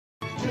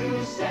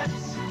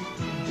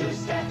Two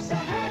steps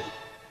ahead.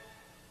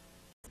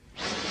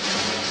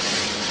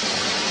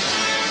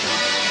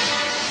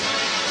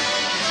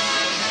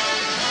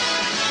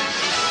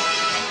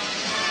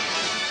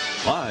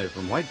 Live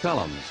from White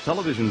Columns,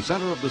 television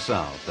center of the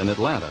South, in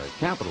Atlanta,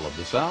 capital of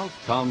the South,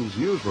 comes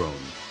Newsroom.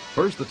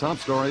 First, the top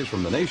stories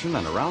from the nation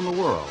and around the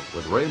world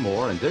with Ray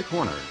Moore and Dick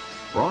Horner.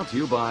 Brought to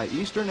you by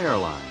Eastern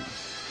Airlines.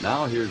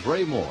 Now, here's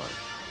Ray Moore.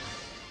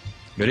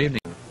 Good evening.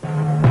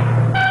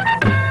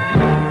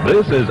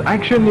 This is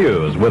Action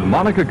News with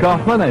Monica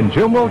Kaufman and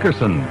Jim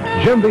Wilkerson.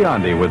 Jim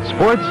Biondi with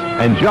sports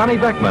and Johnny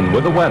Beckman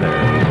with the weather.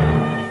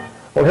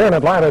 Well, here in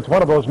Atlanta, it's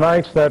one of those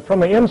nights that from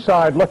the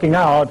inside looking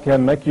out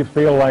can make you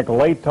feel like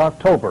late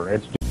October.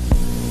 It's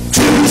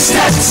Two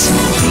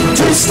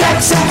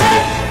steps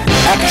ahead.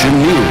 Action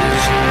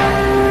News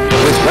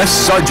with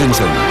Wes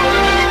Sargentson,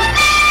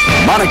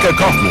 Monica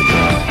Kaufman,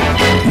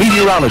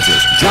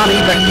 meteorologist Johnny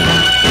Beckman,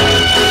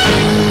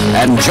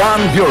 and John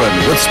Buren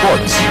with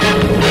sports.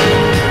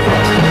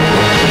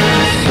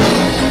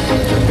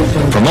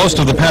 For most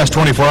of the past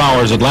 24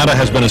 hours, Atlanta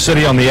has been a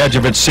city on the edge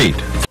of its seat.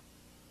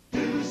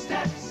 Two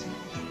steps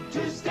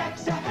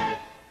ahead.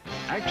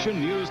 Action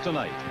News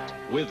tonight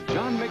with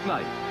John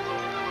McKnight,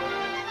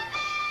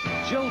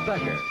 Jill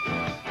Becker,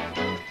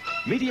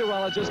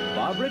 meteorologist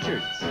Bob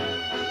Richards,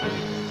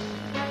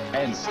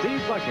 and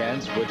Steve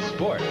Buckhands with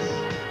sports.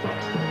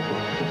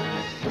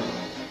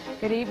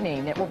 Good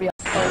evening. It will be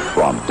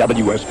from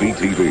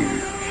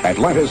WSB-TV,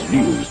 Atlanta's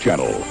news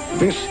channel.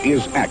 This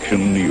is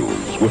Action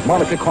News with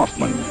Monica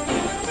Kaufman,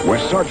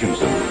 Wes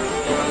Sargentson,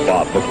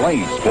 Bob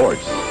McLean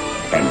sports,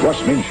 and Russ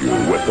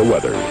Minshew with the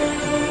weather.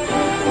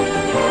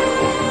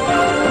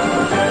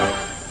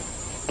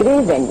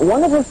 Good evening.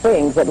 One of the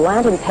things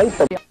Atlantans hate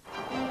the...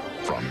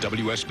 From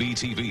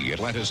WSB-TV,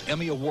 Atlanta's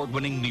Emmy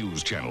Award-winning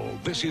news channel,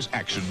 this is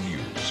Action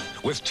News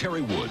with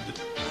Terry Wood,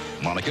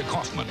 Monica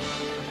Kaufman,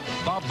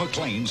 Bob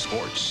McLean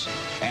sports,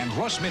 and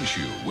Russ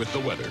Minshew with the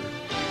weather.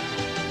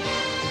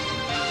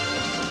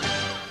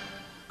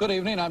 Good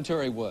evening, I'm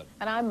Terry Wood.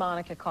 And I'm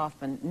Monica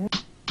Kaufman.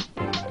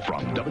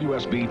 From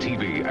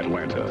WSB-TV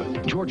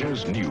Atlanta,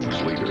 Georgia's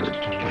news leader,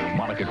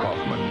 Monica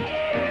Kaufman,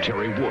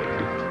 Terry Wood,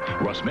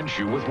 Russ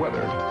Minshew with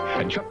weather,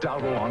 and Chuck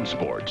Dowdle on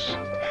sports.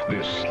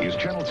 This is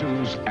Channel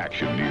 2's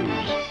Action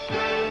News.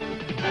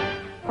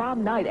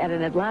 Prom night at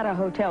an Atlanta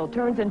hotel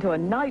turns into a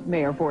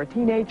nightmare for a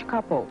teenage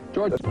couple.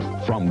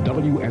 From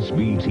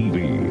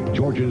WSB-TV,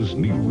 Georgia's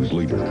news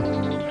leader,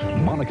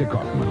 Monica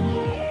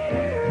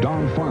Kaufman,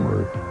 Don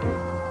Farmer,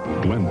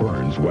 Glenn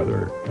Burns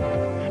weather,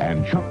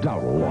 and Chuck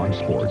Dowdle on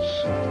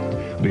sports.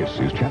 This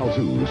is Channel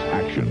 2's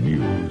Action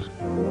News.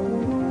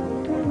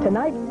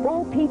 Tonight,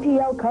 full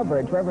PTL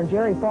coverage. Reverend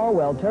Jerry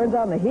Falwell turns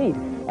on the heat,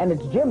 and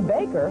it's Jim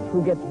Baker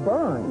who gets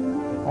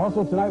burned.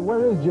 Also tonight,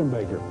 where is Jim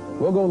Baker?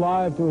 We'll go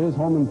live to his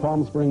home in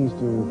Palm Springs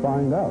to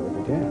find out if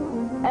we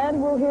can.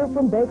 And we'll hear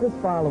from Baker's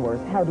followers.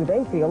 How do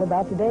they feel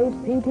about today's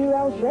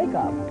PTL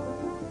shakeup?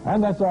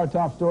 And that's our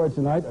top story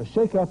tonight, a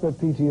shakeup at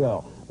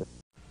PTL.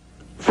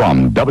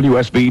 From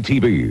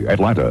WSB-TV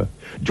Atlanta,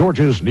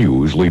 Georgia's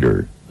news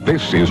leader,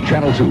 this is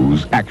Channel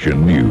 2's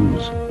Action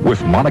News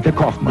with Monica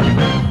Kaufman,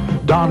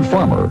 Don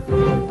Farmer,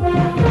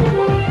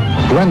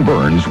 Glenn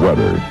Burns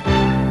weather,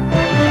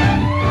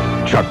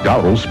 Chuck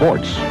Dowdle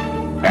sports,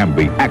 and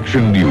the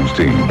Action News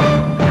team.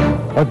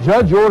 A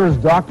judge orders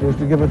doctors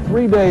to give a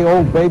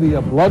 3-day-old baby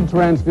a blood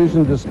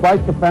transfusion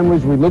despite the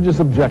family's religious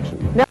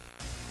objection.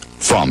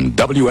 From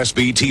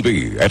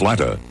WSB-TV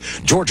Atlanta,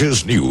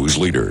 Georgia's news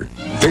leader,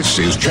 this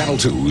is Channel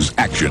 2's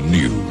Action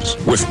News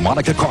with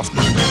Monica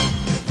Kaufman,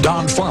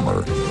 Don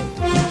Farmer,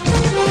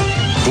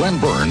 Glenn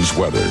Burns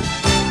weather,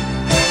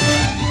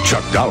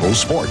 Chuck Dowdle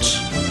sports,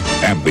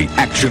 and the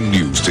Action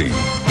News team.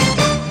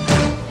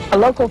 A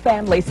local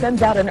family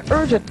sends out an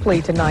urgent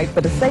plea tonight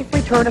for the safe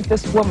return of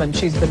this woman.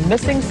 She's been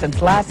missing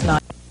since last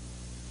night.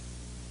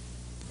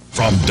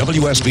 From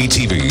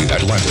WSB-TV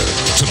Atlanta,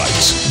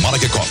 tonight,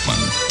 Monica Kaufman,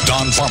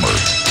 Don Farmer,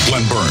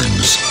 Glenn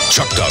Burns,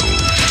 Chuck Dowdle.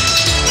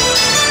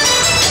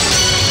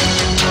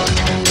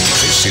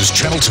 This is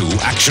Channel 2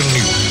 Action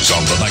News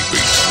on the Night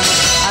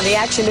Beat. On the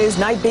Action News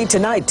Night Beat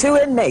tonight, 2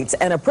 inmates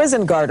and a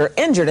prison guard are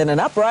injured in an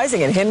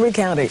uprising in Henry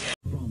County.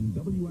 From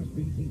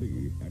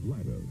WSB-TV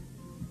Atlanta,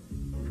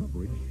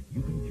 coverage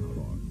you can count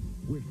on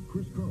with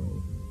Chris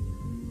Carl,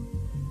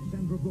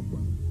 Sandra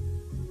Brooklyn,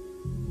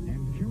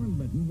 and Karen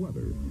Lenton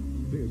weather.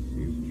 This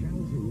is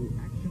Channel 2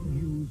 Action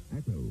News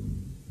at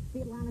noon.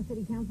 The Atlanta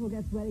City Council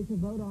gets ready to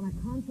vote on a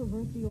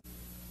controversial...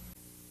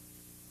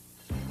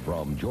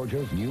 From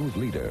Georgia's news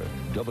leader,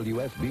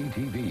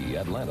 WSB-TV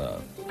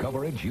Atlanta,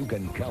 coverage you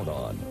can count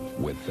on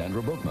with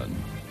Sandra Bookman,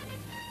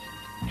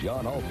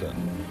 John Alston,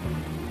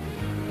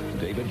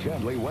 David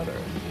Chandley weather,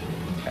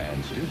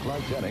 and Stu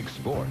Kleitzenik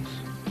sports.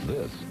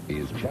 This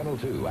is Channel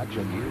 2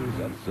 Action News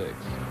at 6.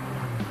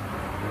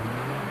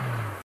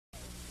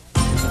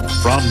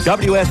 From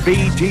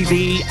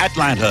WSB-TV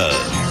Atlanta,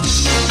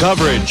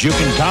 coverage you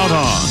can count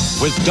on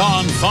with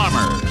Don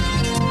Farmer,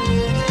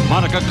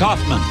 Monica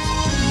Kaufman,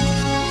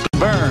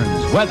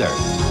 Burns weather,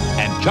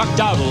 and Chuck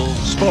Dowdle,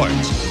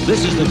 sports.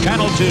 This is the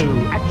Channel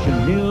 2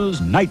 Action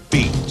News Night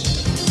Beat.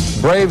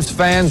 Braves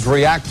fans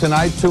react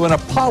tonight to an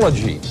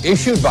apology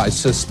issued by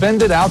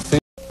suspended outfielder.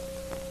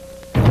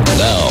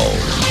 Now,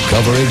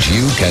 coverage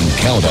you can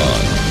count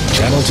on.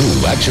 Channel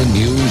 2 Action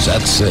News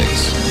at 6.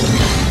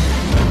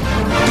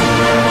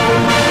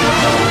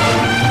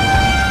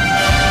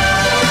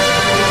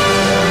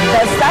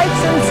 The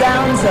sights and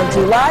sounds of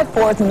July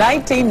 4th,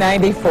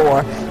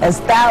 1994, as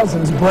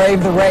thousands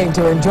brave the rain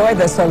to enjoy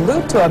the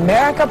Salute to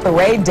America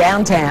parade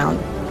downtown.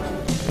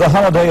 The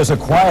holiday is a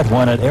quiet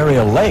one at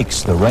area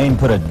lakes. The rain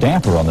put a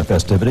damper on the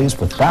festivities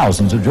for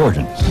thousands of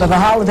Georgians. But the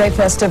holiday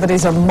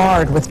festivities are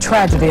marred with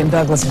tragedy in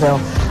Douglasville.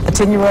 A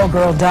 10-year-old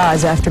girl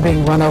dies after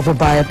being run over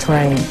by a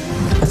train.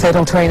 The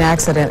fatal train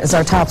accident is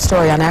our top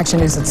story on Action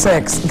News at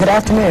 6. Good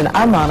afternoon.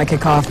 I'm Monica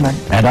Kaufman.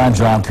 And I'm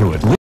John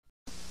Pruitt.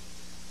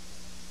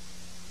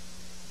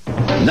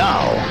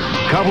 Now,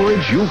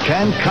 coverage you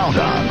can count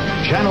on.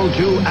 Channel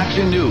 2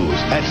 Action News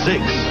at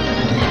 6.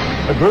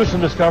 A gruesome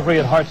discovery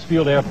at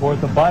Hartsfield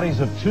Airport. The bodies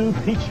of two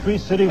Peachtree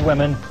City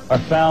women are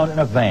found in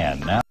a van.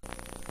 Now,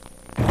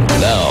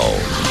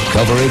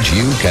 coverage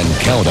you can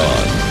count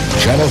on.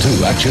 Channel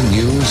 2 Action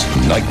News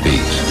Night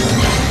Beat.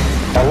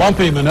 A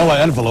lumpy manila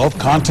envelope,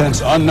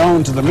 contents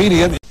unknown to the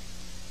media.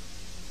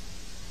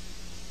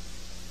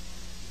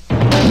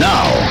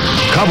 Now,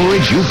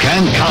 coverage you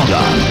can count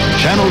on.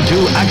 Channel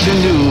 2 Action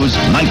News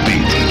Night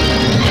Beat.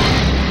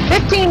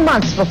 15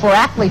 months before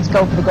athletes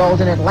go for the gold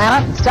in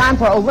Atlanta, it's time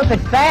for Olympic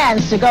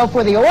fans to go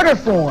for the order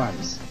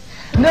forms.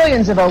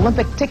 Millions of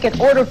Olympic ticket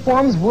order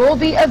forms will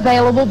be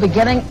available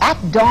beginning at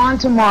dawn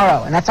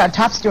tomorrow. And that's our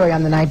top story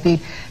on the Night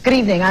Beat. Good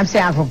evening, I'm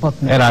Sandra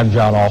Bookman. and I'm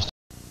John Alston.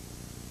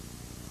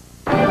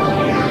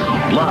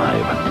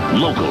 Live,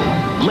 local,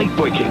 late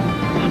breaking.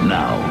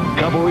 Now,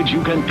 coverage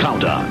you can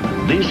count on.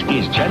 This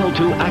is Channel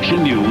 2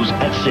 Action News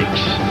at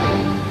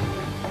 6.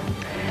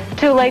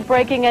 Two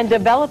late-breaking and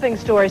developing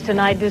stories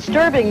tonight,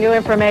 disturbing new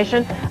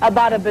information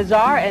about a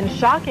bizarre and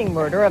shocking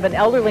murder of an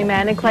elderly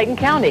man in Clayton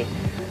County.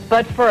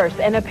 But first,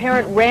 an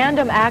apparent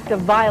random act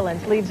of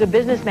violence leaves a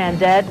businessman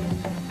dead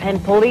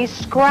and police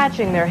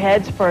scratching their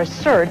heads for a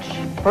search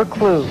for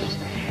clues.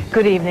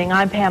 Good evening,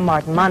 I'm Pam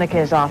Martin. Monica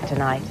is off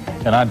tonight.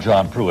 And I'm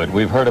John Pruitt.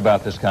 We've heard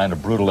about this kind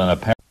of brutal and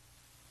apparent...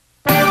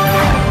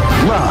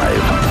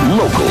 Live,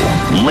 local,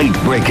 late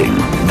breaking.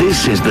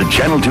 This is the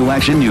Channel 2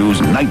 Action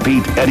News Night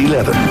Beat at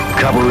 11.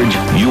 Coverage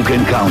you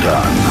can count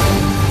on.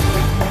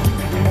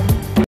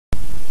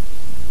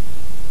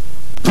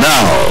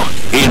 Now,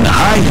 in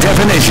high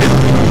definition.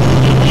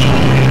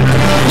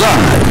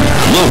 Live,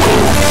 local,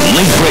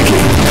 late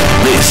breaking.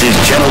 This is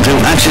Channel 2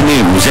 Action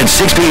News at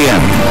 6 p.m.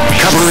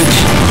 Coverage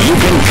you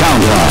can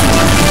count on.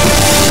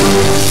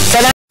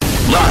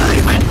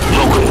 Live,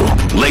 local,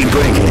 late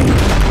breaking.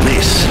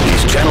 This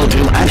is Channel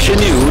 2 Action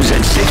News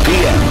at 6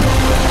 p.m.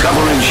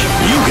 Coverage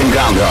you can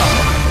count on.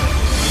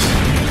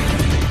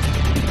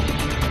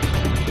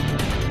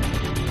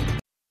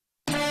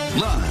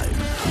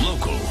 Live,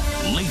 local,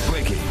 late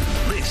breaking.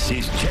 This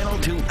is Channel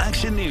 2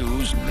 Action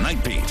News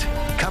Night Beat.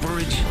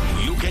 Coverage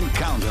you can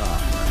count on.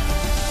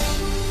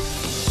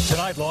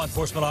 Tonight, law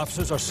enforcement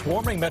officers are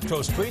swarming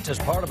Metro streets as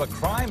part of a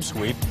crime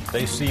sweep.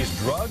 They seized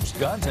drugs,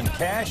 guns, and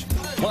cash,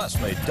 plus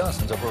made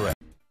dozens of arrests.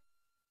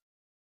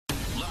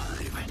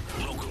 Live,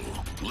 local,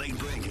 late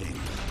breaking.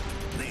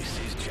 This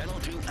is Channel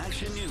 2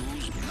 Action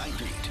News Night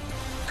Beat.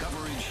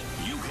 Coverage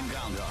you can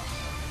count on.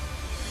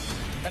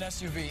 An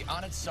SUV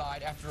on its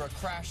side after a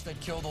crash that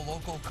killed a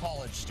local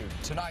college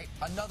student. Tonight,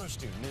 another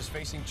student is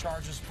facing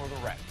charges for the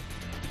wreck.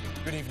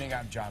 Good evening,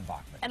 I'm John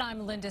Bachman. And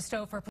I'm Linda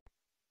Stouffer.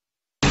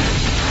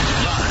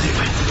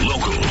 Live,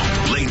 local,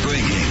 late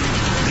breaking.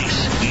 This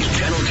is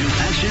Channel 2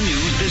 Action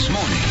News this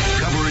morning.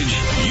 Coverage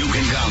you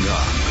can count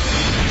on.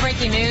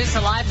 Breaking news,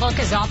 a live look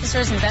as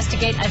officers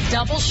investigate a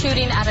double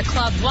shooting at a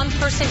club. One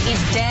person is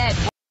dead.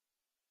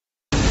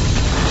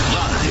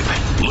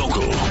 Live,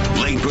 local,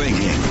 late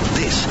breaking.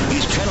 This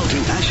is Channel 2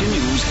 Action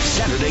News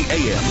Saturday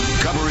AM.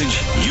 Coverage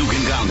you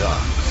can count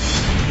on.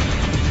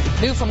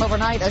 New from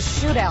overnight, a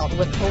shootout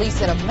with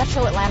police in a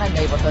Metro Atlanta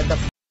neighborhood.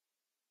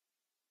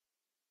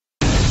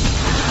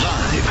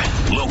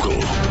 Live, local,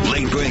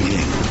 late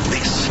breaking.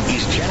 This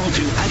is Channel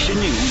 2 Action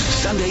News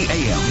Sunday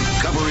AM.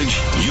 Coverage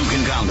you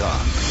can count on.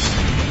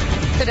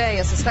 Today,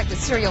 a suspected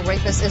serial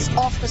rapist is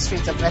off the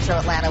streets of Metro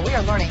Atlanta. We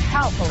are learning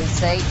how police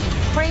say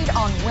he preyed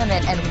on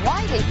women and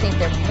why they think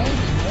there may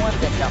be more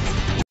victims.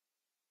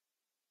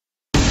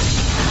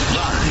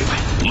 Live,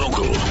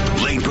 local,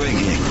 late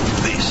breaking.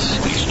 This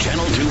is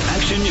Channel 2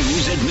 Action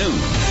News at noon.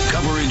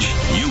 Coverage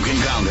you can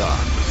count on.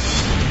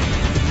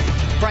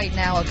 Right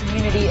now, a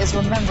community is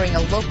remembering a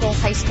local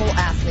high school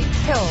athlete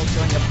killed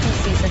during a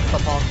preseason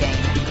football game.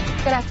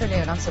 Good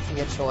afternoon, I'm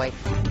Sophia Choi.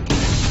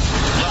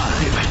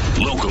 Live,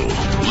 local,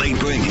 late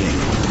breaking.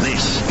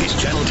 This is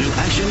Channel 2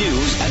 Action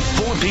News at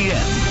 4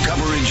 p.m.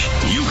 Coverage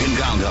you can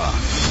count on.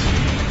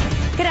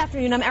 Good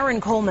afternoon, I'm Erin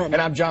Coleman.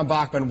 And I'm John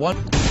Bachman.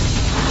 Live,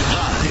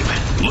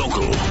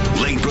 local,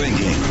 late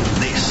breaking.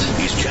 This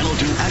is Channel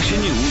 2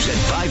 Action News at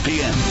 5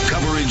 p.m.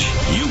 Coverage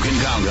you can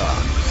count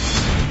on.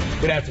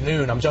 Good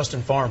afternoon. I'm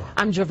Justin Farmer.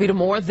 I'm Jovita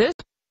Moore. This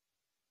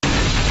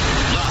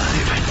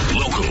Live,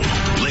 local,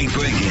 late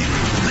breaking.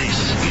 This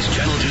is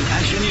Channel 2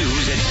 Action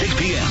News at 6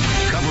 p.m.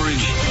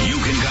 Coverage you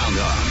can count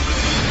on.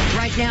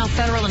 Right now,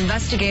 federal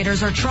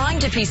investigators are trying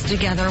to piece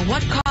together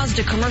what caused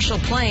a commercial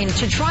plane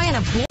to try and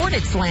abort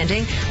its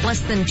landing less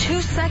than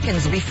 2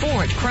 seconds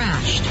before it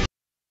crashed.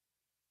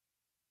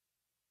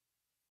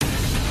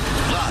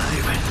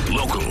 Live,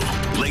 local,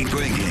 late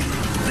breaking.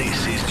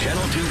 This is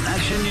Channel 2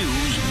 Action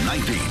News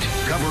Night Beat.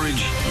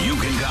 Coverage you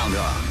can count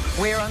on.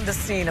 We're on the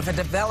scene of a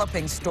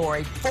developing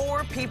story.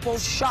 4 people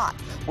shot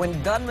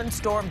when gunmen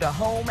stormed a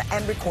home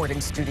and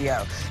recording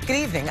studio. Good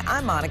evening.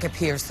 I'm Monica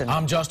Pearson.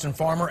 I'm Justin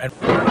Farmer. And